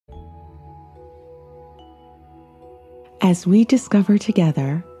as we discover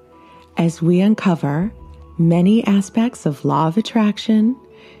together, as we uncover many aspects of law of attraction,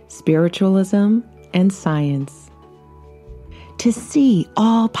 spiritualism, and science. To see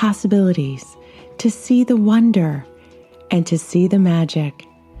all possibilities, to see the wonder, and to see the magic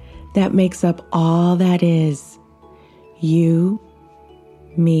that makes up all that is you,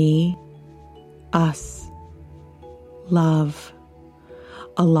 me, us, love.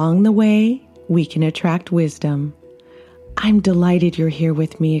 Along the way, we can attract wisdom. I'm delighted you're here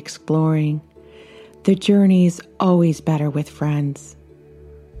with me exploring. The journey's always better with friends.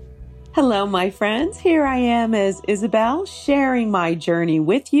 Hello, my friends. Here I am as Isabel, sharing my journey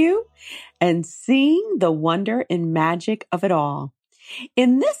with you and seeing the wonder and magic of it all.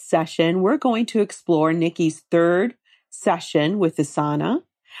 In this session, we're going to explore Nikki's third session with Asana.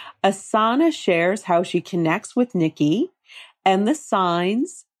 Asana shares how she connects with Nikki and the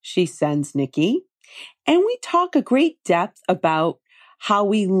signs she sends Nikki. And we talk a great depth about how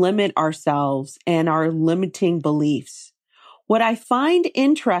we limit ourselves and our limiting beliefs. What I find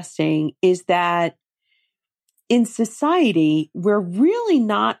interesting is that in society, we're really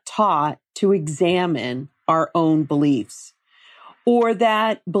not taught to examine our own beliefs, or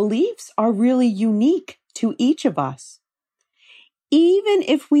that beliefs are really unique to each of us. Even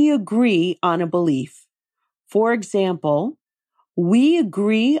if we agree on a belief, for example, we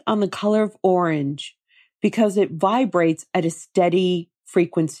agree on the color of orange because it vibrates at a steady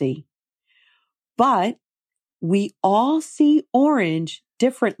frequency. But we all see orange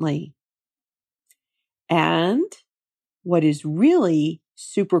differently. And what is really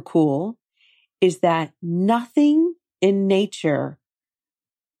super cool is that nothing in nature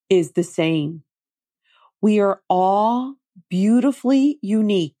is the same. We are all beautifully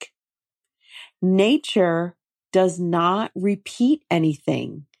unique. Nature does not repeat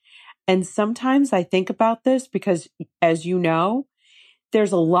anything. And sometimes I think about this because, as you know,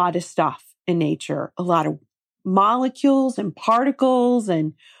 there's a lot of stuff in nature, a lot of molecules and particles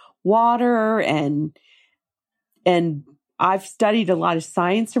and water and I've studied a lot of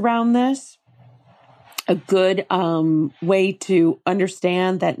science around this. A good way to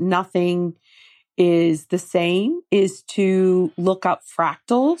understand that nothing is the same is to look up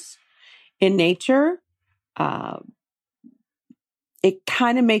fractals in nature. It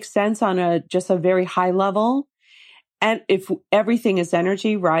kind of makes sense on just a very high level. And if everything is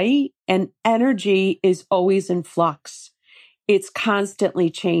energy, right? And energy is always in flux. It's constantly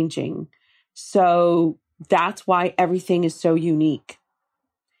changing. So that's why everything is so unique.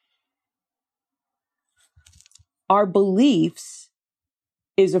 Our beliefs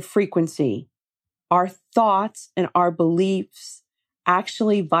is a frequency. Our thoughts and our beliefs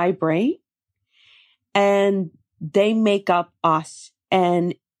actually vibrate and they make up us.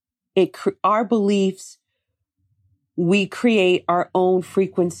 And our beliefs, we create our own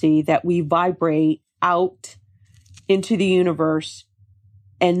frequency that we vibrate out into the universe.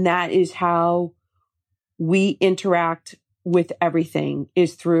 And that is how we interact with everything,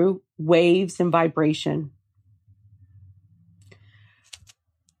 is through waves and vibration.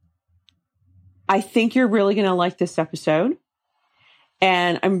 I think you're really going to like this episode.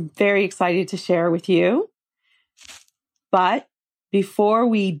 And I'm very excited to share with you. But before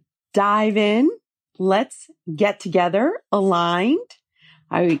we dive in, let's get together aligned.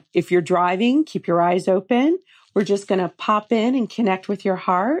 If you're driving, keep your eyes open. We're just going to pop in and connect with your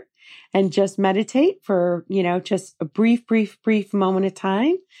heart and just meditate for, just a brief moment of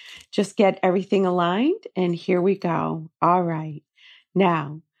time. Just get everything aligned. And here we go. All right.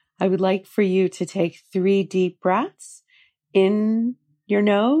 Now, I would like for you to take 3 deep breaths in your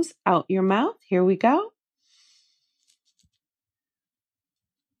nose, out your mouth. Here we go.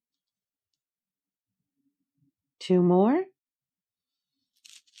 Two more.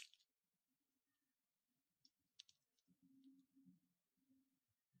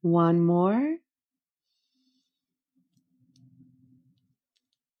 One more.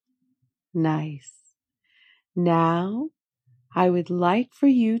 Nice. Now, I would like for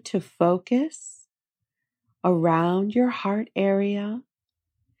you to focus around your heart area,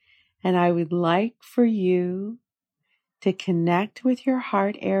 and I would like for you to connect with your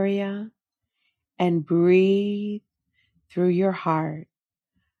heart area and breathe through your heart.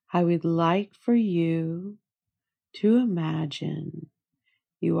 I would like for you to imagine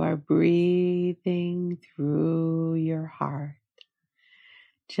you are breathing through your heart,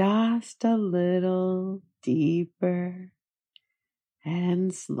 just a little deeper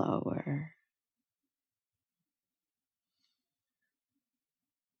and slower.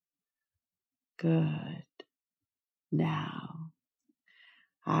 Good. Now,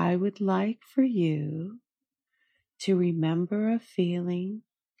 I would like for you to remember a feeling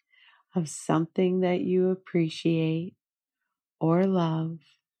of something that you appreciate or love.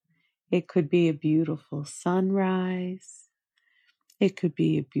 It could be a beautiful sunrise. It could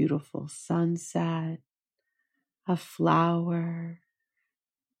be a beautiful sunset, a flower,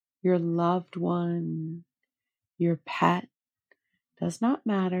 your loved one, your pet. Does not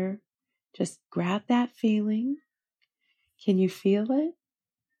matter. Just grab that feeling. Can you feel it?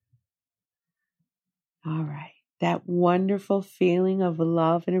 All right. That wonderful feeling of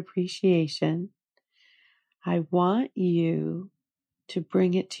love and appreciation. I want you to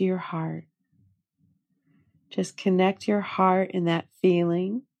bring it to your heart. Just connect your heart in that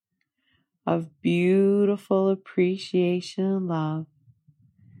feeling of beautiful appreciation and love,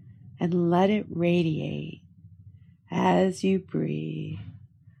 and let it radiate as you breathe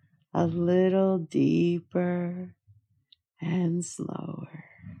a little deeper and slower.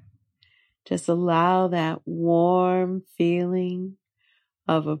 Just allow that warm feeling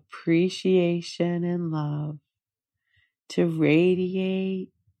of appreciation and love to radiate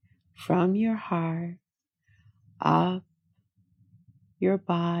from your heart up your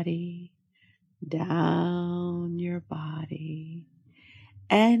body, down your body,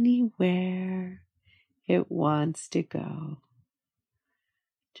 anywhere it wants to go.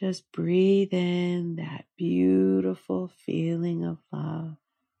 Just breathe in that beautiful feeling of love.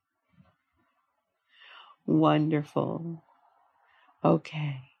 Wonderful.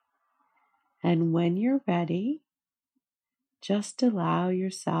 Okay. And when you're ready, just allow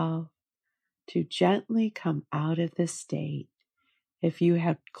yourself to gently come out of this state. If you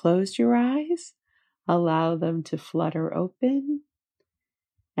have closed your eyes, allow them to flutter open.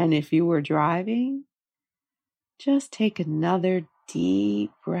 And if you were driving, just take another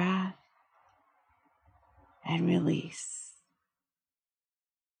deep breath and release.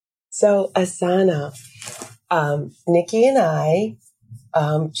 So, Asana, Nikki and I,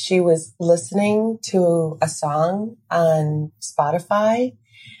 she was listening to a song on Spotify,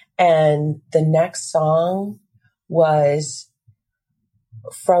 and the next song was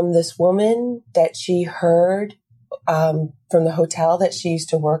from this woman that she heard from the hotel that she used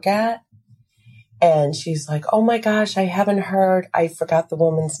to work at. And she's like, oh my gosh, I forgot the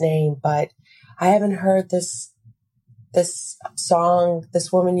woman's name, but I haven't heard this song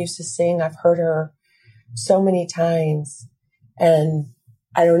this woman used to sing. I've heard her so many times. And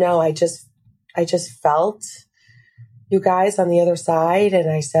I don't know, I just felt you guys on the other side.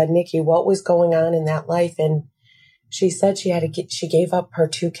 And I said, Nikki, what was going on in that life? And she said she gave up her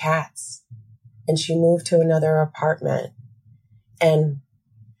 2 cats and she moved to another apartment. And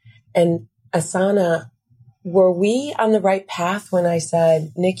Asana, were we on the right path when I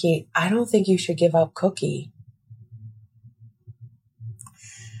said, Nikki, I don't think you should give up Cookie?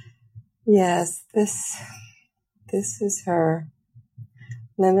 Yes, this is her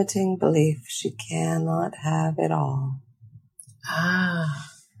limiting belief. She cannot have it all.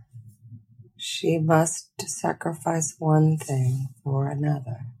 She must sacrifice one thing for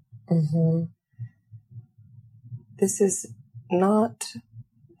another. Mm-hmm. This is not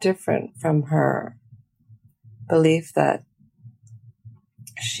different from her belief that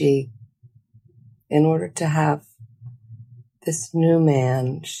she, in order to have this new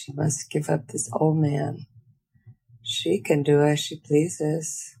man, she must give up this old man. She can do as she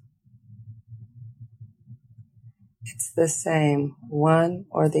pleases. It's the same, one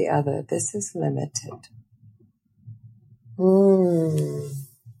or the other. This is limited.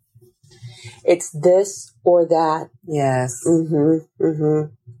 It's this or that. Yes. Mm-hmm.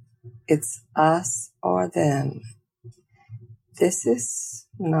 Mm-hmm. It's us or them. This is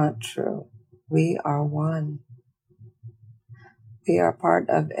not true. We are one. We are part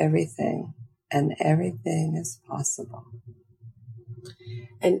of everything, and everything is possible.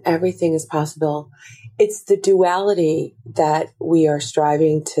 And everything is possible. It's the duality that we are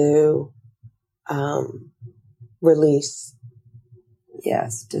striving to release.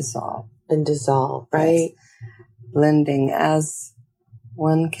 Yes, dissolve. And dissolve, right? Yes. Blending as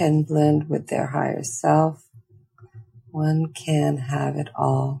one can blend with their higher self. One can have it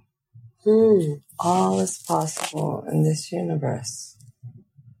all. All is possible in this universe.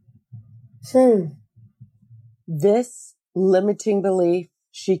 This limiting belief,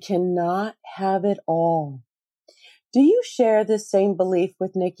 she cannot have it all. Do you share this same belief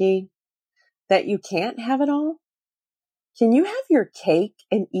with Nikki, that you can't have it all? Can you have your cake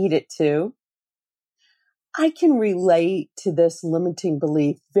and eat it too? I can relate to this limiting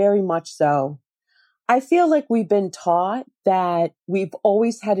belief very much so. I feel like we've been taught that we've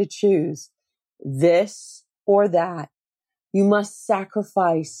always had to choose this or that. You must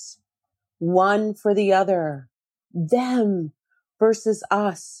sacrifice one for the other. them versus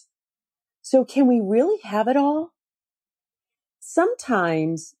us. So can we really have it all?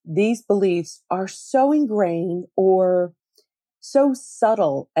 Sometimes these beliefs are so ingrained or so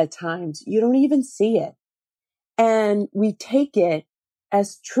subtle at times, you don't even see it. And we take it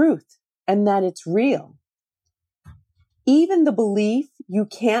as truth and that it's real. Even the belief you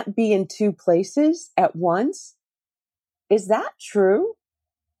can't be in two places at once, is that true?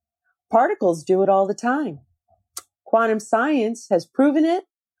 Particles do it all the time. Quantum science has proven it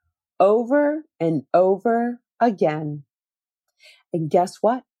over and over again. And guess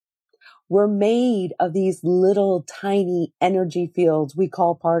what? We're made of these little tiny energy fields we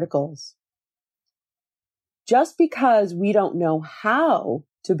call particles. Just because we don't know how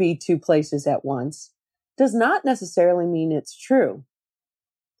to be two places at once does not necessarily mean it's true.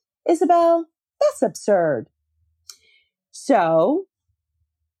 Isabel, that's absurd. So,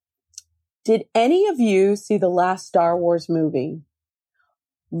 did any of you see the last Star Wars movie?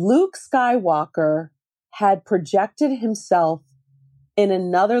 Luke Skywalker had projected himself in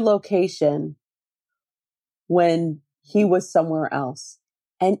another location when he was somewhere else.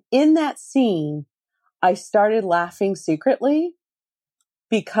 And in that scene, I started laughing secretly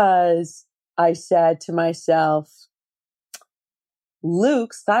because I said to myself,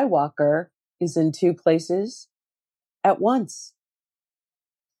 Luke Skywalker is in two places at once.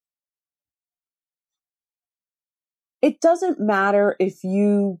 It doesn't matter if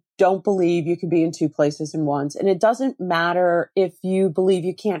you don't believe you can be in two places at once, and it doesn't matter if you believe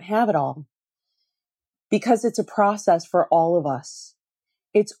you can't have it all, because it's a process for all of us.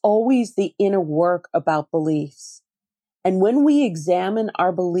 It's always the inner work about beliefs. And when we examine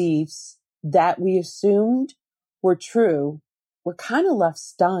our beliefs that we assumed were true, we're kind of left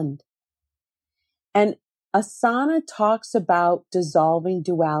stunned. And Asana talks about dissolving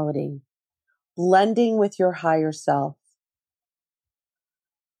duality, blending with your higher self.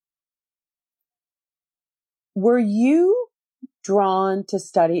 Were you drawn to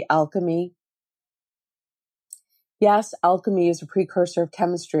study alchemy? Yes, alchemy is a precursor of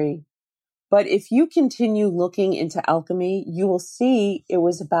chemistry. But if you continue looking into alchemy, you will see it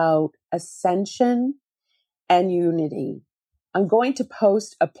was about ascension and unity. I'm going to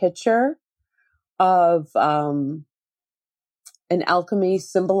post a picture of an alchemy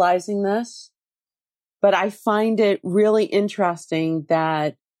symbolizing this. But I find it really interesting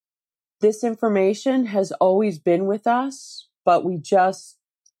that this information has always been with us, but we just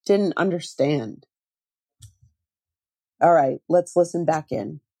didn't understand. All right, let's listen back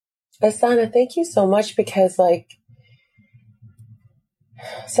in. Asana, thank you so much, because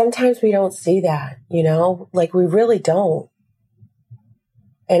sometimes we don't see that, we really don't.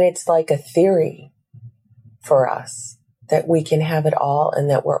 And it's like a theory for us that we can have it all and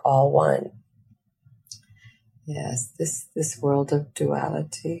that we're all one. Yes, this world of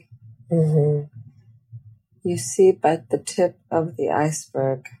duality. Mm-hmm. You see but the tip of the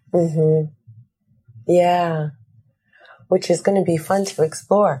iceberg. Mm-hmm. Yeah, which is going to be fun to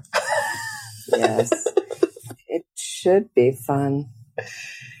explore. Yes, it should be fun.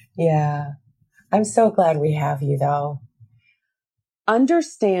 Yeah, I'm so glad we have you, though.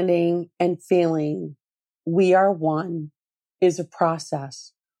 Understanding and feeling we are one is a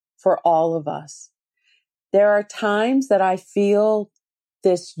process for all of us. There are times that I feel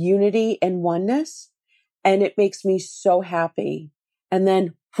this unity and oneness, and it makes me so happy. And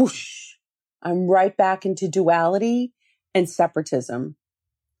then, whoosh, I'm right back into duality and separatism.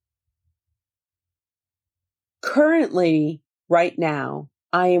 Currently, right now,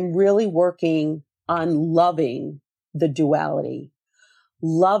 I am really working on loving the duality,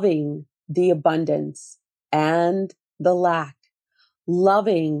 loving the abundance and the lack,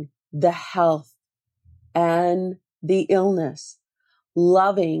 loving the health and the illness,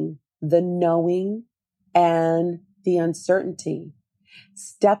 loving the knowing and the uncertainty,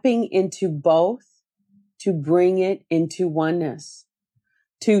 stepping into both to bring it into oneness,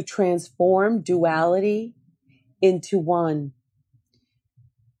 to transform duality into one,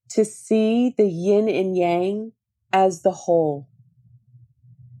 to see the yin and yang as the whole.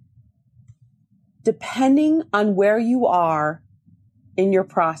 Depending on where you are in your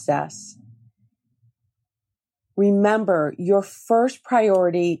process, remember your first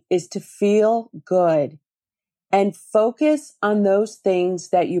priority is to feel good and focus on those things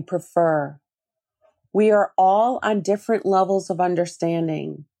that you prefer. We are all on different levels of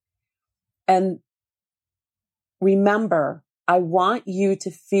understanding. And remember, I want you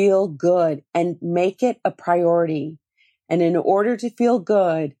to feel good and make it a priority. And in order to feel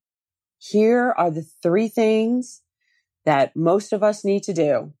good, here are the 3 things that most of us need to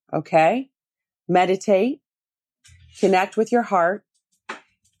do, okay? Meditate, connect with your heart,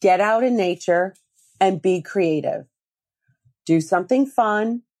 get out in nature, and be creative. Do something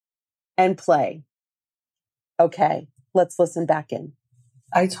fun and play. Okay, let's listen back in.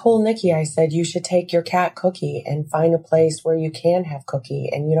 I told Nikki, I said, you should take your cat Cookie and find a place where you can have Cookie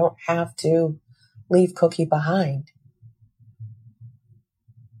and you don't have to leave Cookie behind.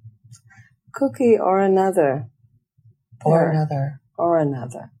 Cookie or another. Or another. Or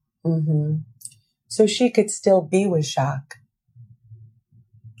another. Mm-hmm. So she could still be with Jacques.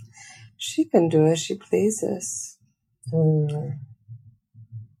 She can do as she pleases. Mm.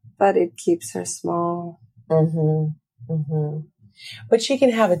 But it keeps her small. Mm-hmm. Mm-hmm. But she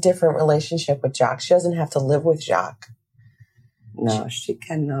can have a different relationship with Jacques. She doesn't have to live with Jacques. No, she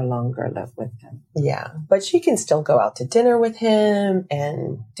can no longer live with him. Yeah, but she can still go out to dinner with him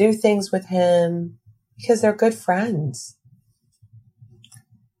and do things with him because they're good friends.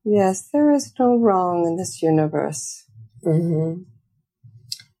 Yes, there is no wrong in this universe. Mm-hmm.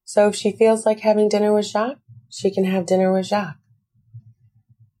 So if she feels like having dinner with Jacques, she can have dinner with Jacques.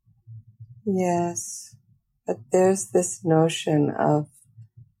 Yes, but there's this notion of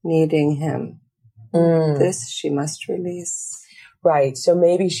needing him. This she must release. Right. So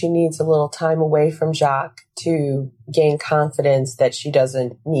maybe she needs a little time away from Jacques to gain confidence that she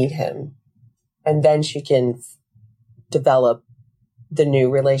doesn't need him. And then she can develop the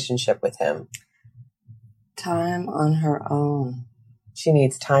new relationship with him. Time on her own. She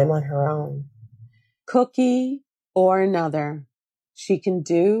needs time on her own. Cookie or another. She can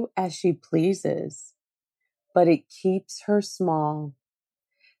do as she pleases, but it keeps her small.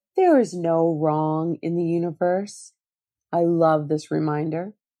 There is no wrong in the universe. I love this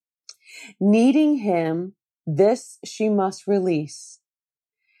reminder. Needing him, this she must release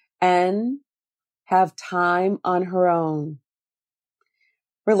and have time on her own.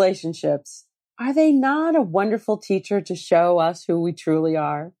 Relationships, are they not a wonderful teacher to show us who we truly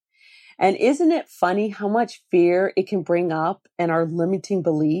are? And isn't it funny how much fear it can bring up and our limiting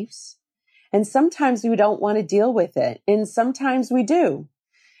beliefs? And sometimes we don't want to deal with it, and sometimes we do.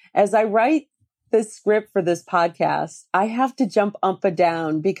 As I write this script for this podcast, I have to jump up and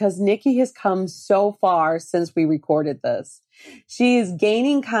down because Nikki has come so far since we recorded this. She is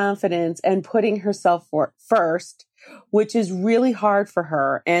gaining confidence and putting herself first, which is really hard for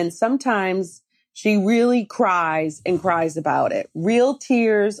her. And sometimes she really cries and cries about it. Real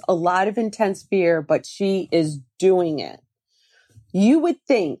tears, a lot of intense fear, but she is doing it. You would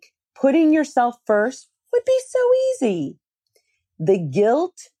think putting yourself first would be so easy. The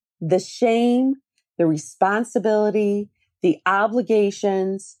guilt, the shame, the responsibility, the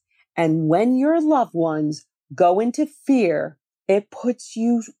obligations, and when your loved ones go into fear, it puts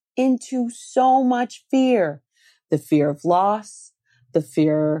you into so much fear. The fear of loss,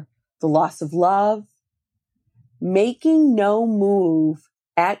 the loss of love. Making no move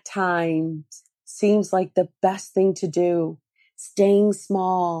at times seems like the best thing to do. Staying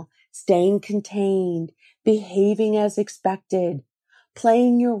small, staying contained, behaving as expected,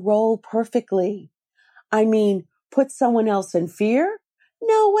 playing your role perfectly. I mean, put someone else in fear?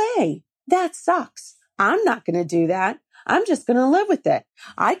 No way. That sucks. I'm not going to do that. I'm just going to live with it.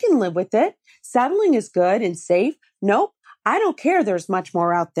 I can live with it. Settling is good and safe. Nope. I don't care. There's much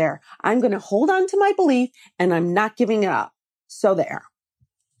more out there. I'm going to hold on to my belief and I'm not giving it up. So there.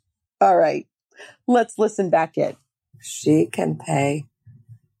 All right. Let's listen back in. She can pay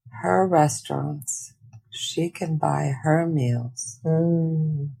her restaurants. She can buy her meals.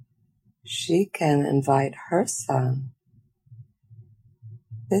 She can invite her son.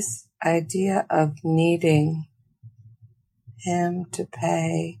 This idea of needing him to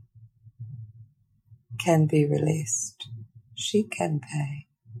pay can be released. She can pay.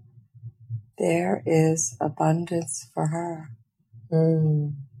 There is abundance for her.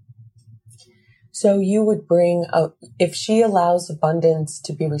 So you would bring out, if she allows abundance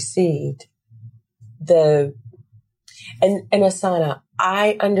to be received, and Asana,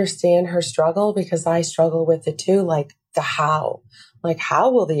 I understand her struggle because I struggle with it too, like the how. Like, how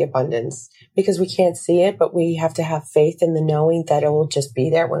will the abundance? Because we can't see it, but we have to have faith in the knowing that it will just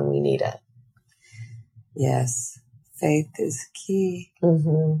be there when we need it. Yes, faith is key.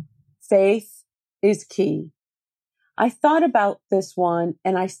 Faith is key. I thought about this one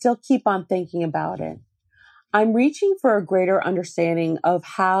and I still keep on thinking about it. I'm reaching for a greater understanding of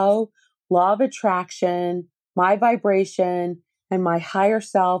how law of attraction, my vibration, and my higher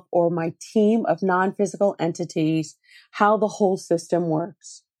self or my team of non-physical entities, how the whole system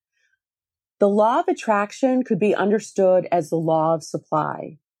works. The law of attraction could be understood as the law of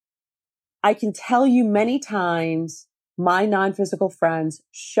supply. I can tell you many times my non-physical friends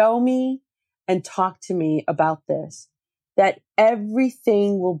show me and talk to me about this, that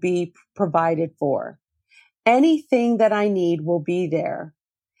everything will be provided for. Anything that I need will be there.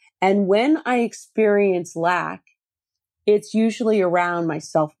 And when I experience lack, it's usually around my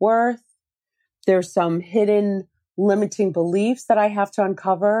self-worth. There's some hidden limiting beliefs that I have to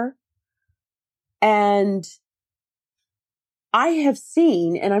uncover. And I have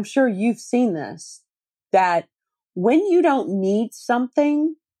seen, and I'm sure you've seen this, that when you don't need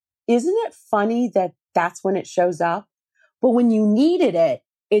something, isn't it funny that that's when it shows up? But when you needed it,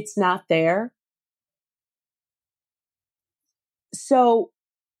 it's not there. So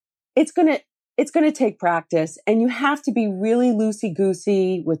it's going to take practice, and you have to be really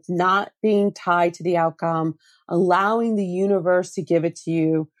loosey-goosey with not being tied to the outcome, allowing the universe to give it to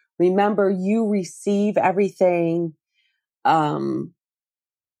you. Remember, you receive everything. Often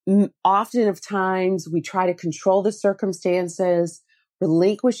of times we try to control the circumstances,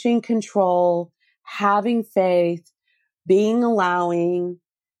 relinquishing control, having faith, being allowing.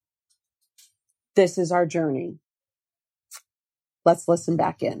 This is our journey. Let's listen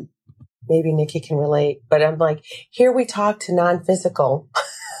back in. Maybe Nikki can relate, but I'm like, here we talk to non-physical.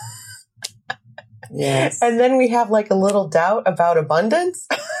 Yes. And then we have like a little doubt about abundance.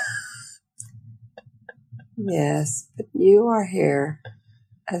 Yes, but you are here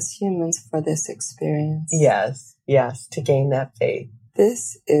as humans for this experience. Yes, to gain that faith.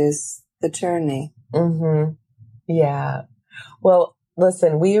 This is the journey. Mm-hmm. Yeah. Well,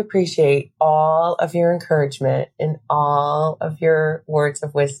 listen, we appreciate all of your encouragement and all of your words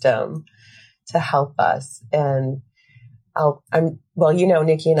of wisdom to help us. And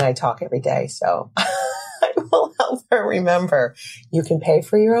Nikki and I talk every day, so I will help her remember. You can pay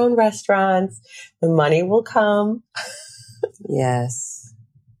for your own restaurants. The money will come. Yes.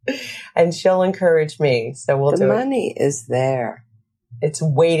 And she'll encourage me. So we'll do it. The money is there. It's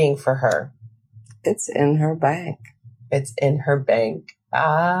waiting for her. It's in her bank. It's in her bank.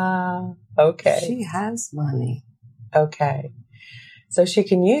 Ah, okay. She has money. Okay. So she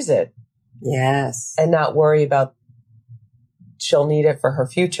can use it. Yes. And not worry about she'll need it for her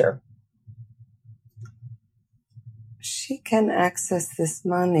future. She can access this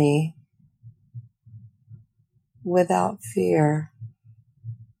money without fear.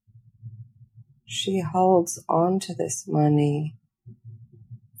 She holds on to this money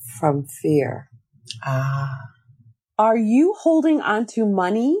from fear. Ah. Are you holding on to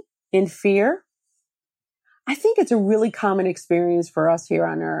money in fear? I think it's a really common experience for us here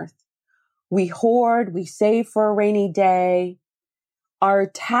on Earth. We hoard, we save for a rainy day. Our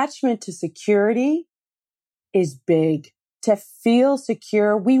attachment to security is big. To feel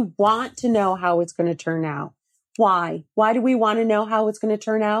secure, we want to know how it's going to turn out. Why? Why do we want to know how it's going to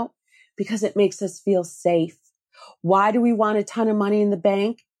turn out? Because it makes us feel safe. Why do we want a ton of money in the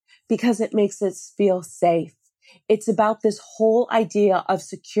bank? Because it makes us feel safe. It's about this whole idea of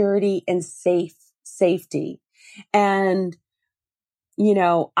security and safety. And,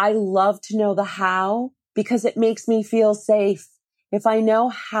 I love to know the how because it makes me feel safe. If I know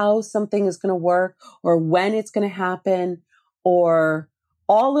how something is going to work or when it's going to happen or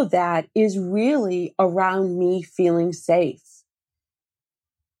all of that is really around me feeling safe.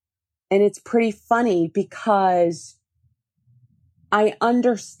 And it's pretty funny because I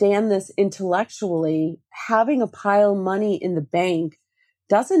understand this intellectually. Having a pile of money in the bank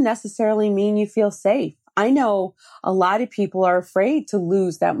doesn't necessarily mean you feel safe. I know a lot of people are afraid to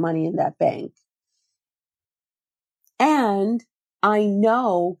lose that money in that bank. And I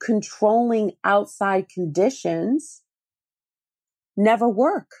know controlling outside conditions never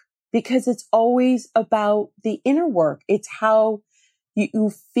work because it's always about the inner work. It's how you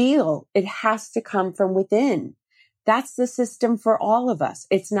feel. It has to come from within. That's the system for all of us.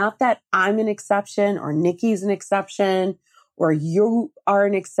 It's not that I'm an exception or Nikki's an exception or you are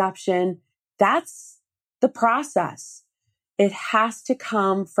an exception. That's the process. It has to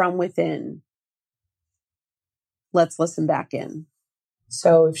come from within. Let's listen back in.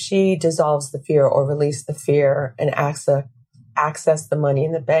 So if she dissolves the fear or release the fear and access the money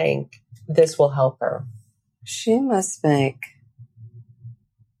in the bank, this will help her. She must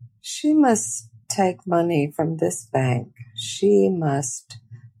take money from this bank. She must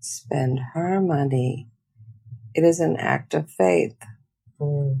spend her money. It is an act of faith.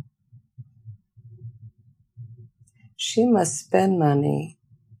 Mm. She must spend money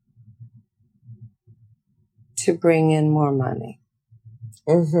to bring in more money.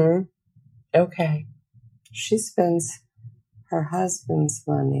 Mm-hmm. Okay. She spends her husband's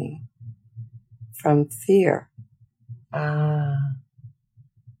money from fear. Ah.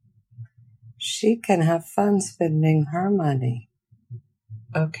 She can have fun spending her money.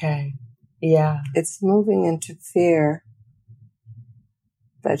 Okay. Yeah. It's moving into fear,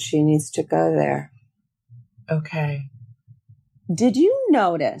 but she needs to go there. Okay. Did you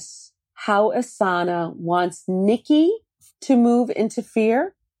notice how Asana wants Nikki to move into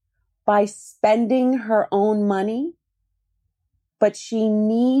fear by spending her own money? But she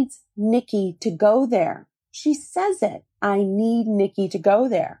needs Nikki to go there. She says it. I need Nikki to go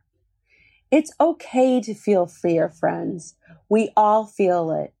there. It's okay to feel fear, friends. We all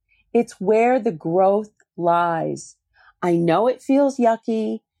feel it. It's where the growth lies. I know it feels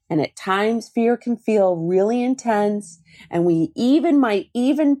yucky, and at times fear can feel really intense, and we might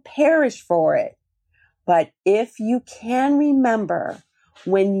even perish for it. But if you can remember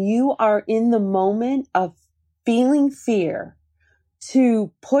when you are in the moment of feeling fear,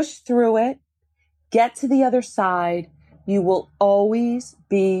 to push through it, get to the other side, you will always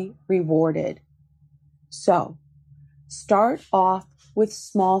be rewarded. So start off with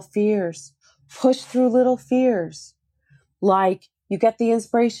small fears. Push through little fears. Like you get the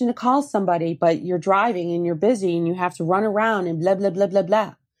inspiration to call somebody, but you're driving and you're busy and you have to run around and blah, blah, blah, blah,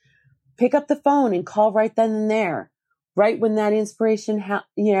 blah. Pick up the phone and call right then and there, right when that inspiration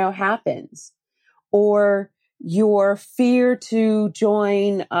happens. Or your fear to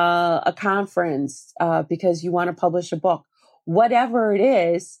join a conference because you want to publish a book, whatever it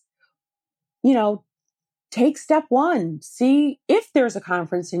is, take step one. See if there's a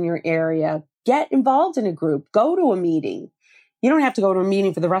conference in your area. Get involved in a group. Go to a meeting. You don't have to go to a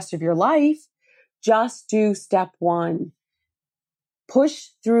meeting for the rest of your life. Just do step one. Push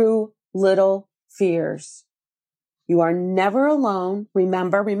through little fears. You are never alone.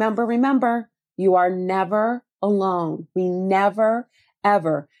 Remember, you are never alone. We never,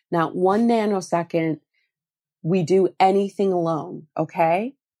 ever, not 1 nanosecond, we do anything alone.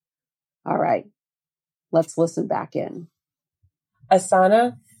 Okay? All right. Let's listen back in.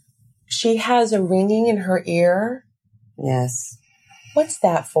 Asana, she has a ringing in her ear. Yes. What's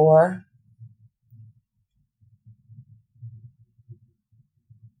that for?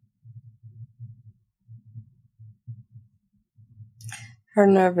 Her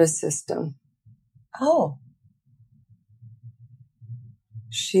nervous system. Oh.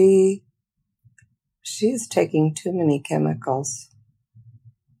 She's taking too many chemicals,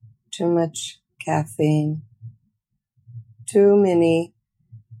 too much caffeine, too many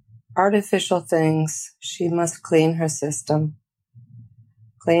artificial things. She must clean her system,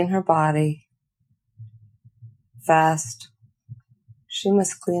 clean her body, fast. She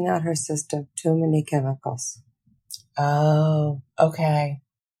must clean out her system, too many chemicals. Oh, okay.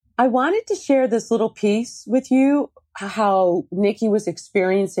 I wanted to share this little piece with you, how Nikki was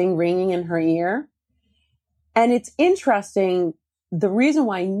experiencing ringing in her ear. And it's interesting. The reason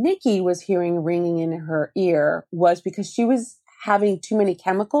why Nikki was hearing ringing in her ear was because she was having too many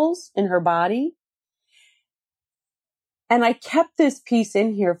chemicals in her body. And I kept this piece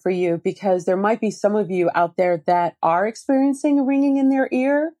in here for you because there might be some of you out there that are experiencing a ringing in their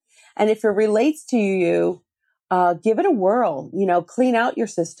ear. And if it relates to you, give it a whirl, clean out your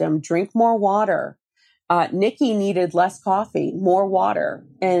system, drink more water. Nikki needed less coffee, more water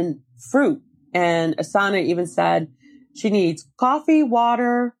and fruit. And Asana even said she needs coffee,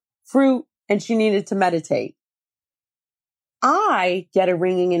 water, fruit, and she needed to meditate. I get a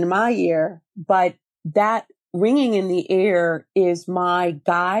ringing in my ear, but that ringing in the ear is my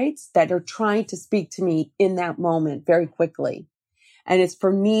guides that are trying to speak to me in that moment very quickly. And it's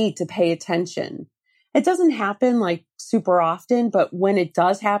for me to pay attention. It doesn't happen like super often, but when it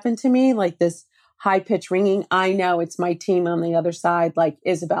does happen to me, like this high pitch ringing, I know it's my team on the other side. Like,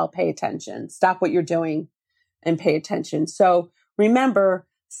 Isabel, pay attention, stop what you're doing and pay attention. So remember,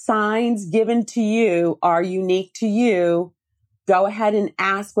 signs given to you are unique to you. Go ahead and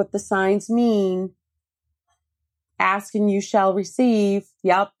ask what the signs mean. Ask and you shall receive.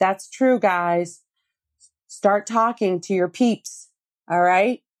 Yep, that's true, guys. Start talking to your peeps. All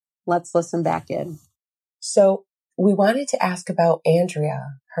right, let's listen back in. So we wanted to ask about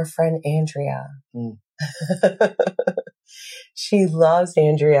Andrea, her friend Andrea. She loves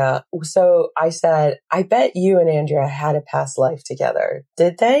Andrea. So I said, I bet you and Andrea had a past life together.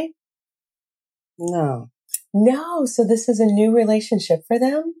 Did they? No. No. So this is a new relationship for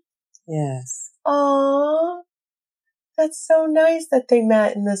them? Yes. Aww. That's so nice that they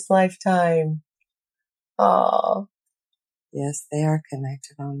met in this lifetime. Aww. Yes, they are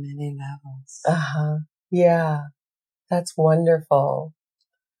connected on many levels. Uh-huh. Yeah. That's wonderful.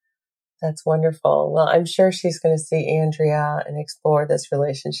 That's wonderful. Well, I'm sure she's going to see Andrea and explore this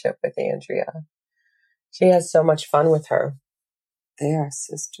relationship with Andrea. She has so much fun with her. They are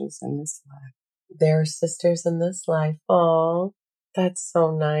sisters in this life. They're sisters in this life. Oh, that's so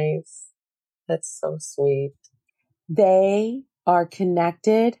nice. That's so sweet. They are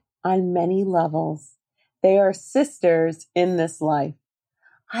connected on many levels. They are sisters in this life.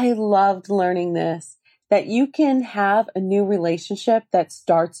 I loved learning this, that you can have a new relationship that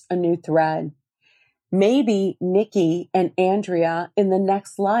starts a new thread. Maybe Nikki and Andrea in the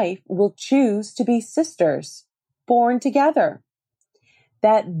next life will choose to be sisters, born together.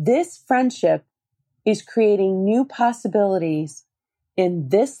 That this friendship is creating new possibilities in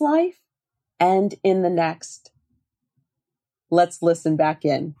this life and in the next. Let's listen back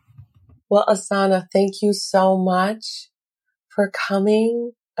in. Well, Asana, thank you so much for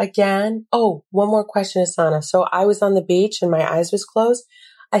coming again. Oh, one more question, Asana. So I was on the beach and my eyes was closed.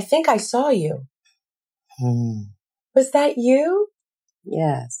 I think I saw you. Was that you?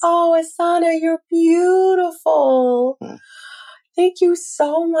 Yes. Oh, Asana, you're beautiful. Thank you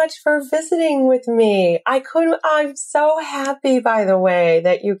so much for visiting with me. I'm so happy, by the way,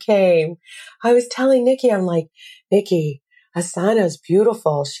 that you came. I was telling Nikki, I'm like, Nikki, Asana's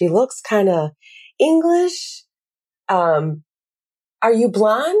beautiful. She looks kind of English. Are you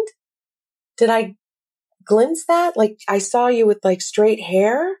blonde? Did I glimpse that? Like, I saw you with like straight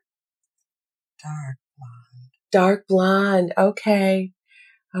hair? Dark blonde. Dark blonde. Okay.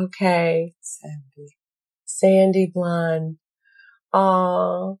 Sandy blonde.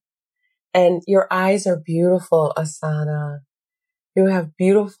 Oh, and your eyes are beautiful, Asana. You have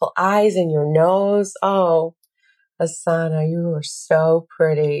beautiful eyes and your nose. Oh, Asana, you are so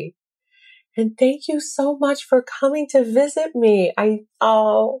pretty. And thank you so much for coming to visit me. I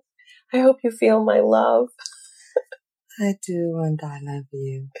hope you feel my love. I do, and I love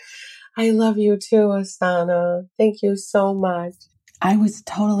you. I love you too, Asana. Thank you so much. I was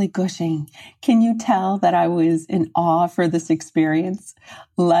totally gushing. Can you tell that I was in awe for this experience?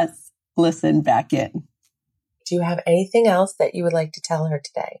 Let's listen back in. Do you have anything else that you would like to tell her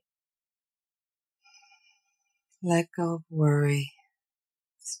today? Let go of worry.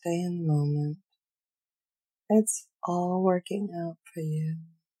 Stay in the moment. It's all working out for you.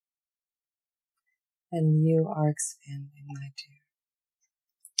 And you are expanding, my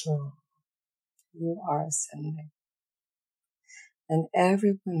dear. Oh. You are ascending. And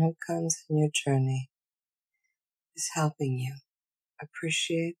everyone who comes in your journey is helping you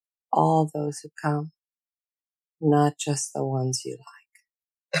appreciate all those who come, not just the ones you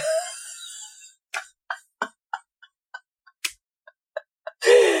like.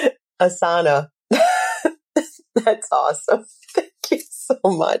 Asana, that's awesome. Thank you so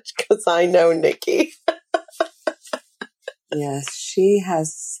much, because I know Nikki. Yes, she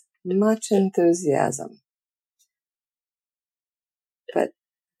has much enthusiasm. But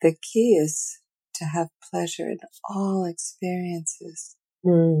the key is to have pleasure in all experiences,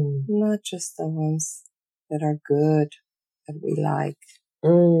 not just the ones that are good, that we like.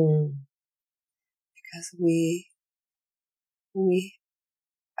 Because we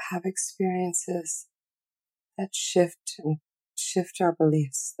have experiences that shift our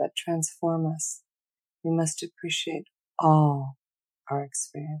beliefs, that transform us. We must appreciate all our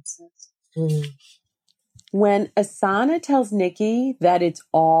experiences. When Asana tells Nikki that it's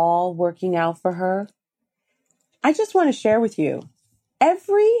all working out for her, I just want to share with you,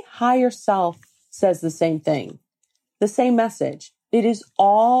 every higher self says the same thing, the same message. It is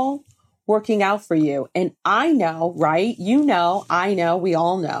all working out for you. And I know, right? You know, I know, we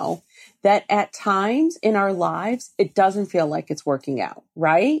all know that at times in our lives, it doesn't feel like it's working out,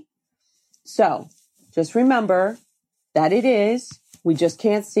 right? So just remember that it is. We just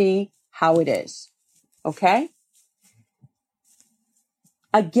can't see how it is. Okay?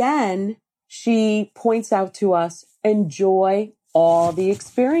 Again, she points out to us, enjoy all the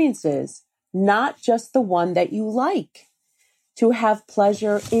experiences, not just the one that you like. To have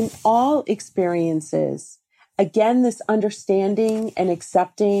pleasure in all experiences. Again, this understanding and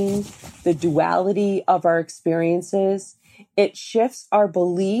accepting the duality of our experiences, it shifts our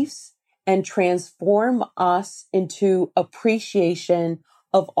beliefs and transform us into appreciation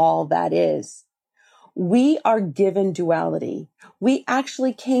of all that is. We are given duality. We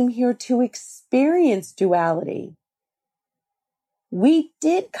actually came here to experience duality. We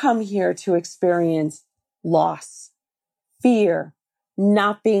did come here to experience loss, fear,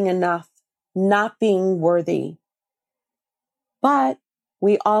 not being enough, not being worthy. But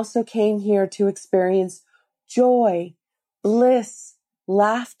we also came here to experience joy, bliss,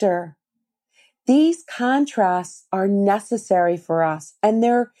 laughter. These contrasts are necessary for us, and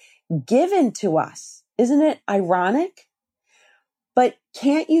they're given to us. Isn't it ironic? But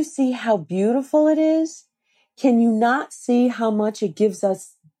can't you see how beautiful it is? Can you not see how much it gives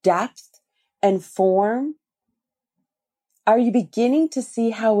us depth and form? Are you beginning to see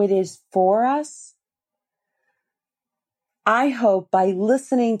how it is for us? I hope by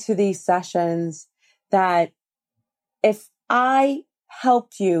listening to these sessions that if I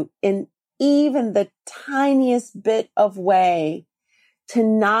helped you in even the tiniest bit of way to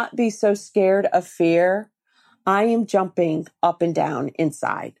not be so scared of fear, I am jumping up and down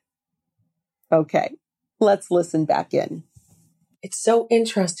inside. Okay, let's listen back in. It's so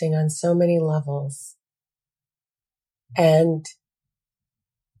interesting on so many levels. And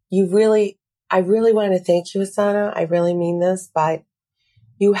I really want to thank you, Asana. I really mean this, but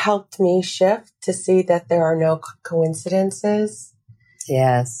you helped me shift to see that there are no coincidences.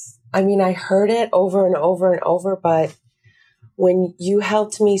 Yes. I mean, I heard it over and over and over, but when you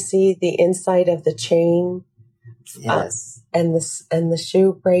helped me see the inside of the chain, yes, and the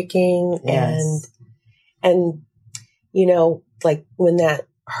shoe breaking, yes. and you know, like when that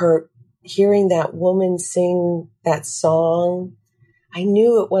hurt, hearing that woman sing that song, I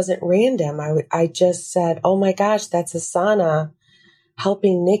knew it wasn't random. I just said, "Oh my gosh, that's Asana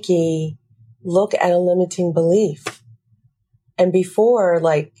helping Nikki look at a limiting belief." And before,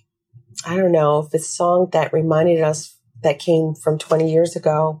 like, I don't know if it's a song that reminded us that came from 20 years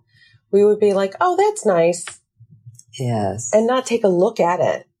ago, we would be like, "Oh, that's nice." Yes. And not take a look at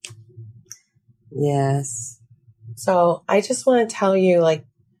it. Yes. So I just want to tell you, like,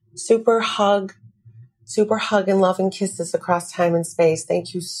 super hug and love and kisses across time and space.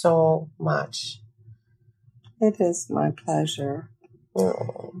 Thank you so much. It is my pleasure.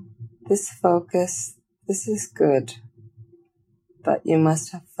 Oh. This focus, this is good, but you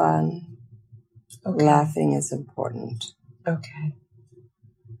must have fun. Okay. Laughing is important. Okay.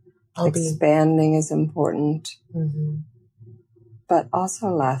 Expanding is important, Mm-hmm. but also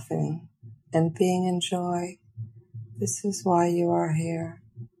laughing and being in joy. This is why you are here.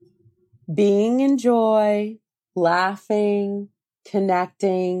 Being in joy, laughing,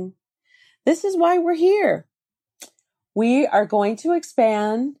 connecting. This is why we're here. We are going to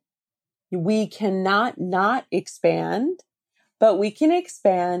expand. We cannot not expand, but we can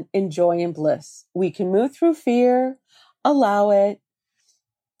expand in joy and bliss. We can move through fear, allow it,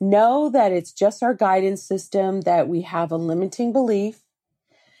 know that it's just our guidance system, that we have a limiting belief.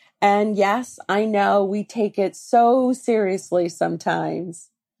 And yes, I know we take it so seriously sometimes.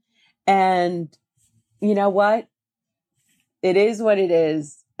 And you know what? It is what it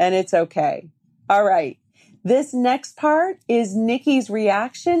is, and it's okay. All right. This next part is Nikki's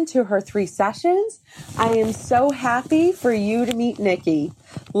reaction to her 3 sessions. I am so happy for you to meet Nikki.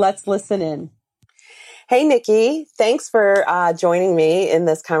 Let's listen in. Hey, Nikki. Thanks for joining me in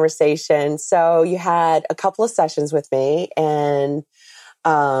this conversation. So you had a couple of sessions with me, and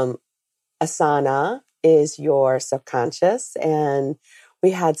Asana is your subconscious, and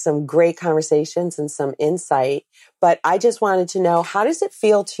we had some great conversations and some insight, but I just wanted to know, how does it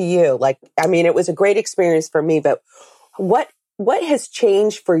feel to you? Like, I mean, it was a great experience for me, but what has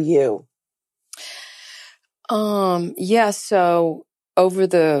changed for you? Yeah. So over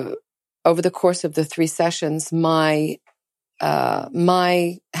the course of the 3 sessions, how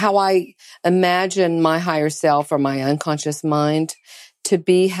I imagine my higher self or my unconscious mind to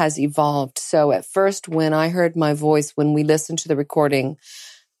be has evolved. So at first, when I heard my voice, when we listened to the recording,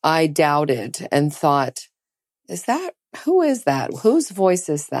 I doubted and thought, who is that? Whose voice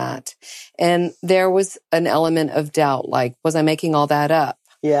is that? And there was an element of doubt, like, was I making all that up?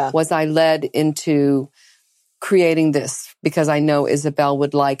 Yeah. Was I led into creating this because I know Isabel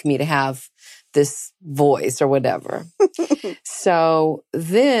would like me to have this voice or whatever? So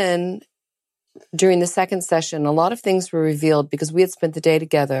then during the second session, a lot of things were revealed because we had spent the day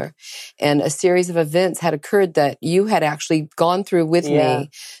together and a series of events had occurred that you had actually gone through with me.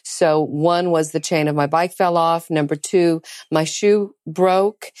 So one was the chain of my bike fell off. Number 2, my shoe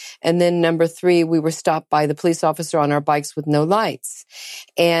broke. And then number 3, we were stopped by the police officer on our bikes with no lights.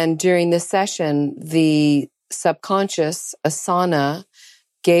 And during this session, the subconscious Asana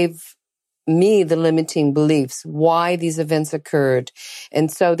gave me the limiting beliefs, why these events occurred.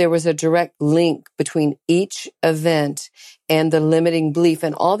 And so there was a direct link between each event and the limiting belief.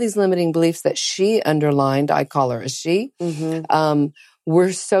 And all these limiting beliefs that she underlined, I call her a she,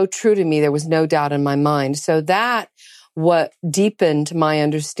 were so true to me. There was no doubt in my mind. So that what deepened my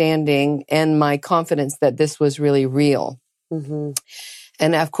understanding and my confidence that this was really real. Mm-hmm.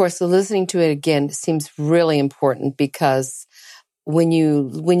 And of course, listening to it again seems really important because when you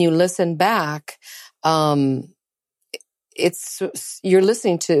listen back, you're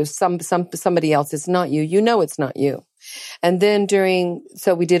listening to somebody else. It's not you. You know it's not you. And then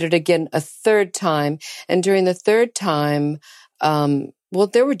so we did it again a third time. And during the third time,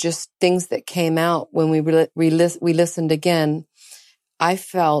 there were just things that came out when we listened again. I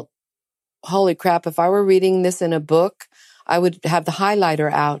felt, holy crap, if I were reading this in a book, I would have the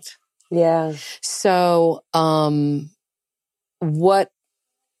highlighter out. Yeah. So,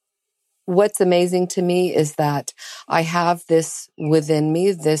 what's amazing to me is that I have this within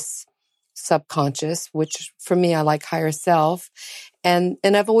me, this subconscious, which for me, I like higher self. And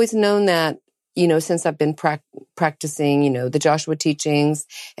I've always known that, since I've been practicing, the Joshua teachings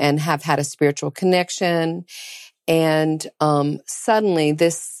and have had a spiritual connection. And, suddenly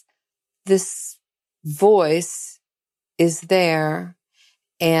this voice is there,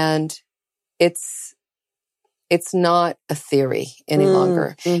 and it's not a theory any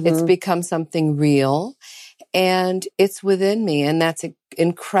longer. Mm-hmm. It's become something real, and it's within me. And that's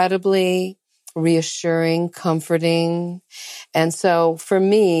incredibly reassuring, comforting. And so for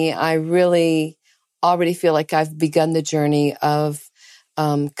me, I really already feel like I've begun the journey of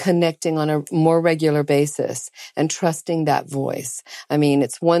connecting on a more regular basis and trusting that voice. I mean,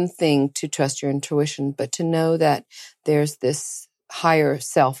 it's one thing to trust your intuition, but to know that there's this higher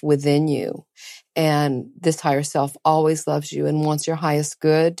self within you, and this higher self always loves you and wants your highest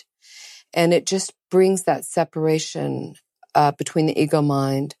good. And it just brings that separation between the ego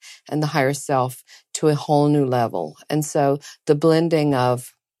mind and the higher self to a whole new level. And so the blending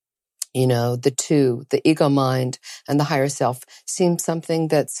of the two, the ego mind and the higher self, seems something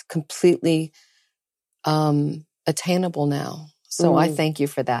that's completely attainable now. So I thank you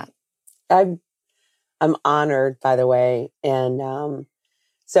for that. I'm honored, by the way. And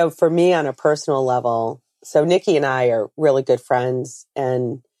so for me on a personal level, so Nikki and I are really good friends,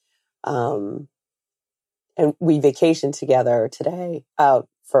 and we vacationed together today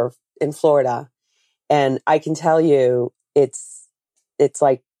in Florida. And I can tell you, it's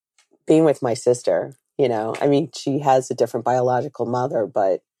like being with my sister, I mean, she has a different biological mother,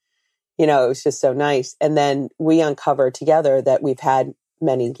 but, it was just so nice. And then we uncovered together that we've had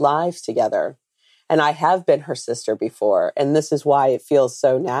many lives together. And I have been her sister before. And this is why it feels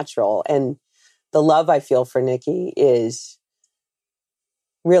so natural. And the love I feel for Nikki is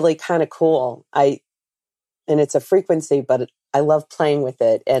really kind of cool. And it's a frequency, but I love playing with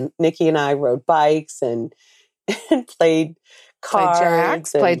it. And Nikki and I rode bikes and played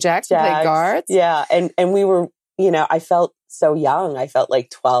cards. Played jacks, played guards. Yeah. And we were, I felt so young. I felt like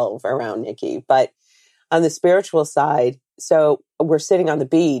 12 around Nikki. But on the spiritual side, so we're sitting on the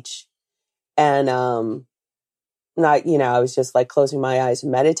beach, and I was just like closing my eyes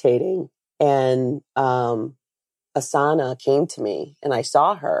and meditating. And Asana came to me, and I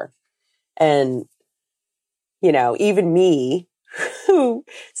saw her. And, even me, who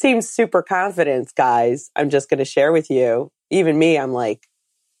seems super confident, guys, I'm just going to share with you, even me, I'm like,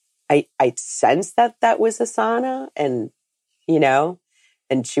 I sensed that was Asana, and,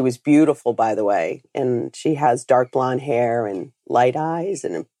 and she was beautiful, by the way. And she has dark blonde hair and light eyes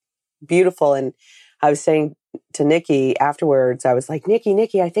and beautiful. And I was saying to Nikki afterwards, I was like,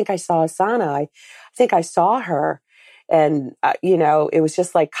 Nikki, I think I saw Asana. I think I saw her. And, it was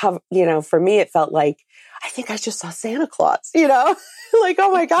just like, for me, it felt like, I think I just saw Santa Claus, like,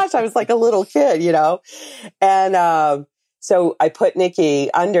 oh my gosh, I was like a little kid, And so I put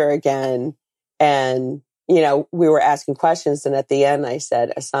Nikki under again, and, we were asking questions. And at the end, I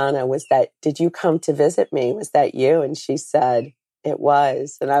said, Asana, did you come to visit me? Was that you? And she said, it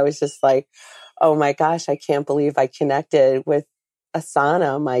was. And I was just like, oh my gosh, I can't believe I connected with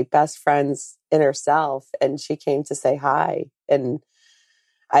Asana, my best friend's inner self. And she came to say hi. And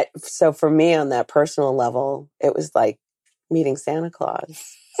so for me on that personal level, it was like meeting Santa Claus.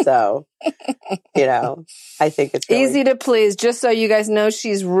 So, I think it's really easy to please. Just so you guys know,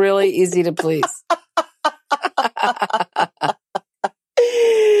 she's really easy to please.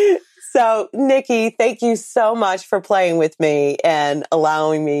 So, Nikki, thank you so much for playing with me and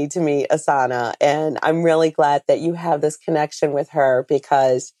allowing me to meet Asana. And I'm really glad that you have this connection with her,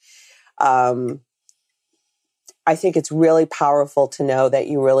 because I think it's really powerful to know that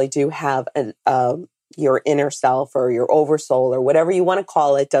you really do have your inner self or your oversoul or whatever you want to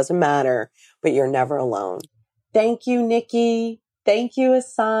call it. Doesn't matter, but you're never alone. Thank you, Nikki. Thank you,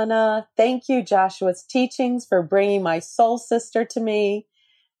 Asana. Thank you, Joshua's teachings, for bringing my soul sister to me.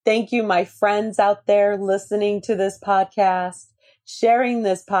 Thank you, my friends out there listening to this podcast, sharing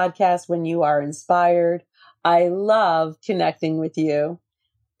this podcast when you are inspired. I love connecting with you.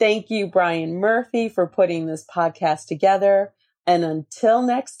 Thank you, Brian Murphy, for putting this podcast together. And until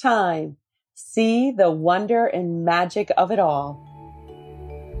next time, see the wonder and magic of it all.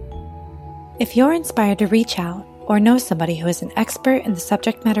 If you're inspired to reach out or know somebody who is an expert in the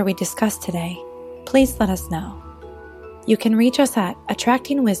subject matter we discussed today, please let us know. You can reach us at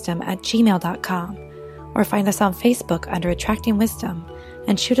attractingwisdom@gmail.com or find us on Facebook under Attracting Wisdom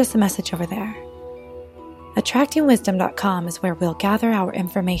and shoot us a message over there. Attractingwisdom.com is where we'll gather our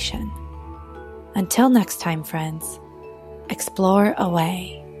information. Until next time, friends, explore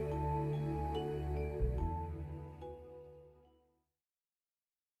away.